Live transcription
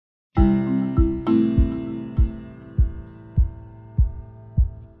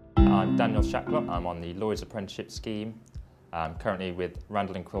I'm Daniel Shacklock. I'm on the Lloyd's apprenticeship scheme. I'm currently with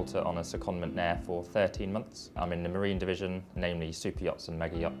Randall & Quilter on a secondment there for 13 months. I'm in the marine division, namely super yachts and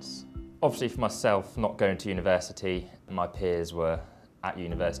mega yachts. Obviously for myself, not going to university, my peers were at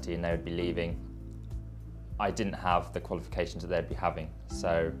university and they would be leaving. I didn't have the qualifications that they'd be having,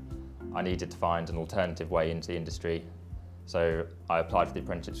 so I needed to find an alternative way into the industry. So I applied for the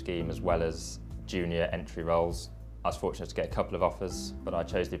apprenticeship scheme as well as junior entry roles. I was fortunate to get a couple of offers, but I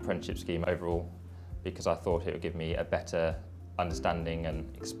chose the apprenticeship scheme overall because I thought it would give me a better understanding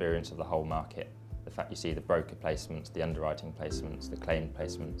and experience of the whole market. The fact you see the broker placements, the underwriting placements, the claim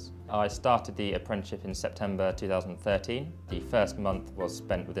placements. I started the apprenticeship in September 2013. The first month was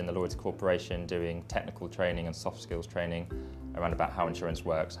spent within the Lloyd's Corporation doing technical training and soft skills training around about how insurance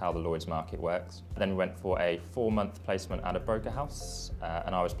works, how the Lloyd's market works. Then we went for a 4-month placement at a broker house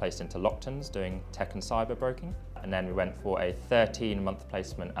and I was placed into Lockton's doing tech and cyber broking. And then we went for a 13-month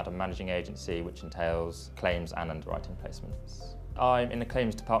placement at a managing agency which entails claims and underwriting placements. I'm in the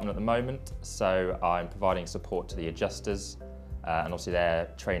claims department at the moment, so I'm providing support to the adjusters and obviously they're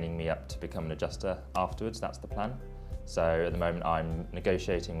training me up to become an adjuster afterwards, that's the plan. So at the moment I'm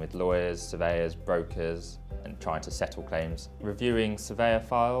negotiating with lawyers, surveyors, brokers and trying to settle claims. Reviewing surveyor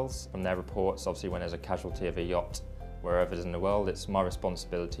files from their reports, obviously when there's a casualty of a yacht wherever it is in the world, it's my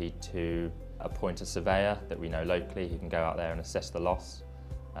responsibility to appoint a surveyor that we know locally who can go out there and assess the loss.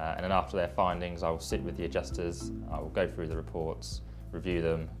 And then after their findings, I will sit with the adjusters, I will go through the reports, review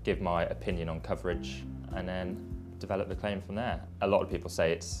them, give my opinion on coverage, and then develop the claim from there. A lot of people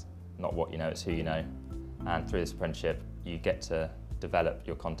say it's not what you know, it's who you know. And through this apprenticeship, you get to develop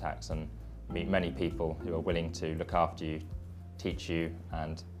your contacts and meet many people who are willing to look after you, teach you,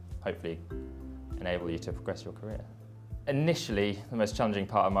 and hopefully enable you to progress your career. Initially, the most challenging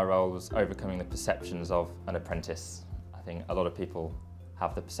part of my role was overcoming the perceptions of an apprentice. I think a lot of people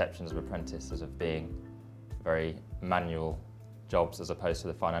have the perceptions of apprentices of being very manual jobs as opposed to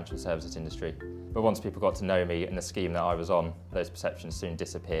the financial services industry. But once people got to know me and the scheme that I was on, those perceptions soon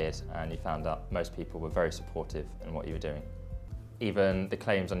disappeared and you found out most people were very supportive in what you were doing. Even the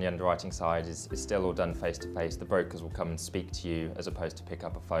claims on the underwriting side is still all done face to face. The brokers will come and speak to you as opposed to pick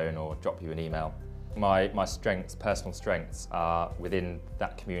up a phone or drop you an email. My strengths, personal strengths, are within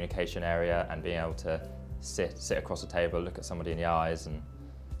that communication area and being able to sit across a table, look at somebody in the eyes and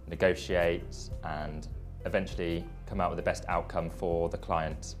negotiate and eventually come out with the best outcome for the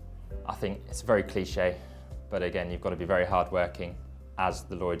client. I think it's very cliche, but again, you've got to be very hardworking. As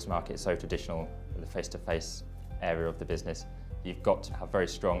the Lloyd's market is so traditional, the face-to-face area of the business, you've got to have very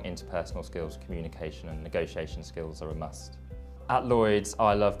strong interpersonal skills, communication and negotiation skills are a must. At Lloyd's,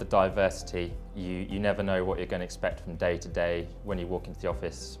 I love the diversity. You never know what you're going to expect from day to day. When you walk into the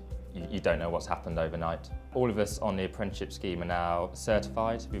office, you don't know what's happened overnight. All of us on the apprenticeship scheme are now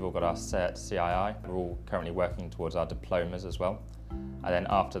certified. We've all got our Cert CII. We're all currently working towards our diplomas as well. And then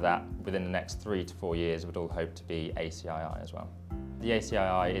after that, within the next 3 to 4 years, we'd all hope to be ACII as well. The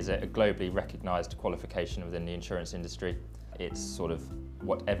ACII is a globally recognised qualification within the insurance industry. It's sort of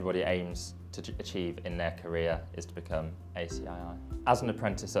what everybody aims to achieve in their career is to become ACII. As an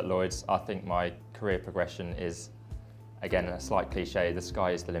apprentice at Lloyd's, I think my career progression is, again, a slight cliche, the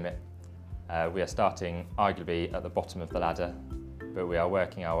sky is the limit. We are starting arguably at the bottom of the ladder, but we are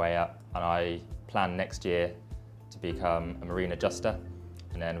working our way up and I plan next year to become a marine adjuster,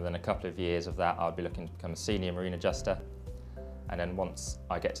 and then within a couple of years of that I'll be looking to become a senior marine adjuster, and then once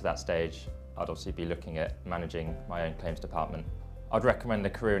I get to that stage I'd obviously be looking at managing my own claims department. I'd recommend a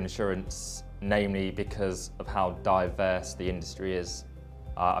career in insurance, namely because of how diverse the industry is.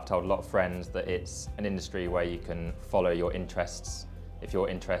 I've told a lot of friends that it's an industry where you can follow your interests. If your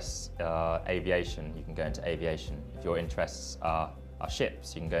interests are aviation, you can go into aviation. If your interests are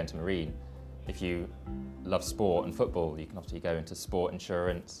ships, you can go into marine. If you love sport and football, you can obviously go into sport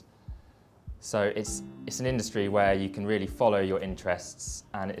insurance. So it's an industry where you can really follow your interests,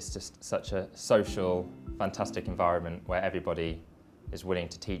 and it's just such a social, fantastic environment where everybody is willing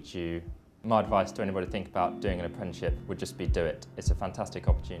to teach you. My advice to anybody think about doing an apprenticeship would just be do it. It's a fantastic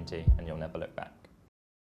opportunity and you'll never look back.